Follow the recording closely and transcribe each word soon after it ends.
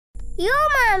Your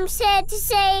mom said to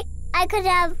say I could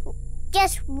have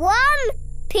just one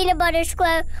peanut butter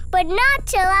square, but not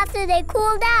till after they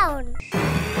cool down.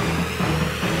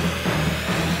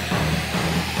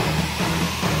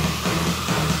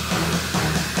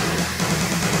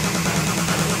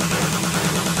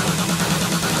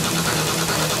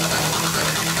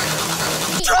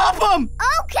 Drop them!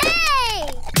 Okay!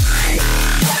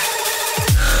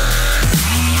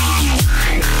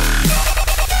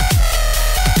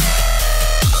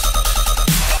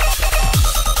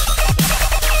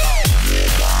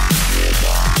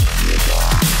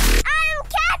 I'm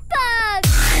Catbug!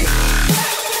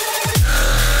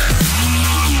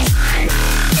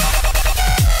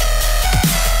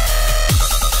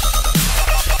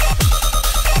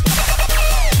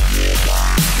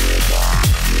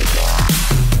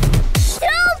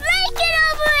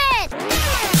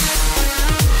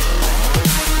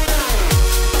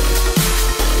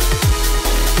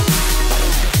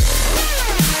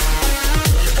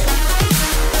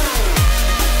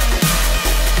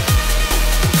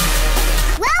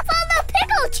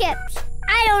 Chips.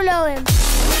 I don't know him.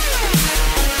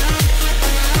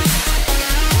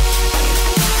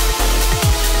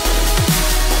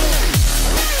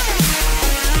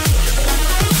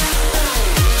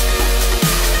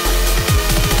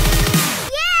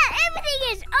 Yeah, everything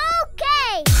is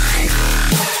okay.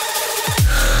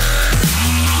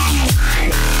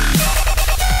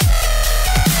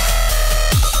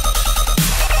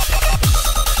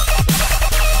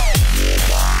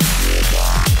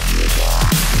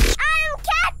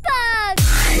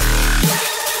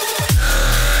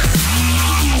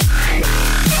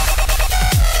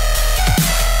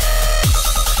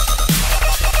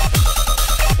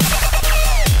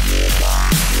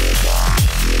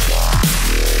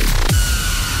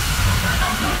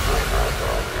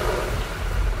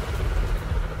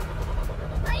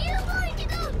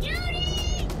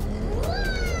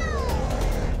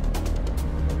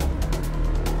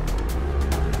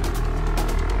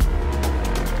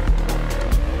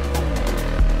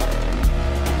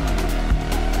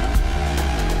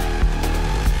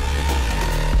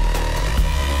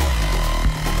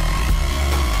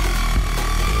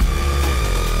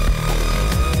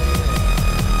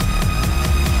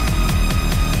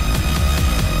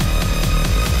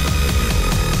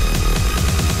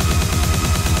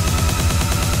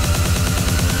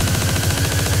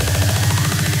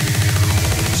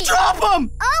 Drop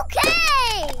them!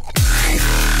 Okay!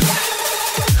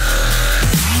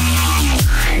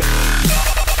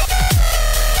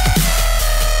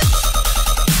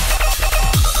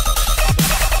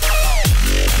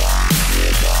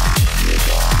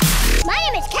 My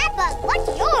name is Catbug. What's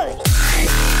yours?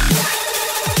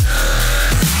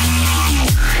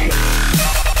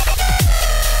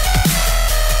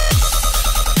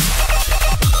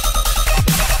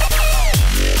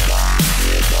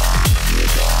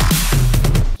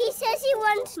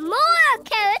 More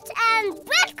carrots and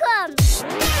breadcrumbs!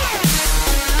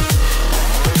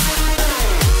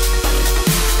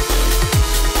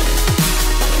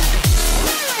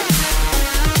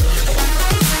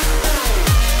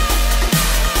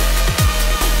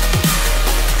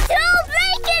 Throw a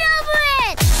blanket over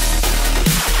it!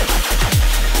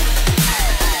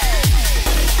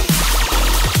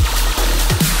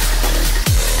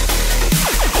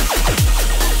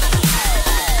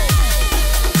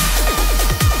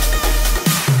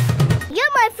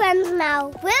 Friends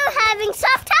now. We're having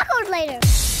soft tacos later.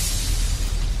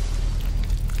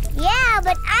 Yeah,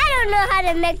 but I don't know how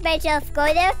to make myself go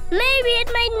there. Maybe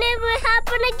it might never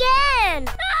happen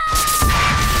again.